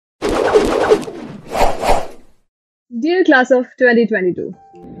Dear class of 2022.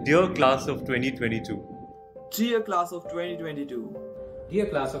 Dear class of 2022. Dear class of 2022. Dear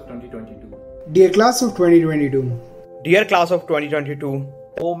class of 2022. Dear class of 2022. Dear class of 2022.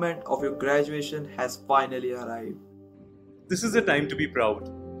 The moment of your graduation has finally arrived. This is the time to be proud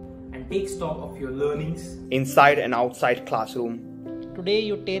and take stock of your learnings inside and outside classroom. Today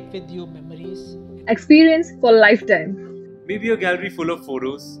you take with you memories, Experience for lifetime. maybe a gallery full of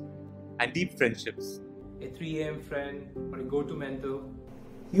photos and deep friendships. a 3 a.m. friend or a go-to mentor.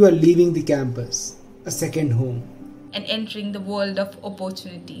 You are leaving the campus, a second home. and entering the world of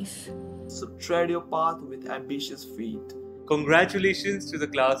opportunities. So tread your path with ambitious feet. Congratulations to the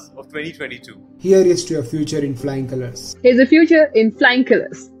class of 2022. Here is to your future in flying colors. Here's a future in flying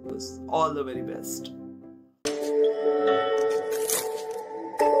colors. All the very best.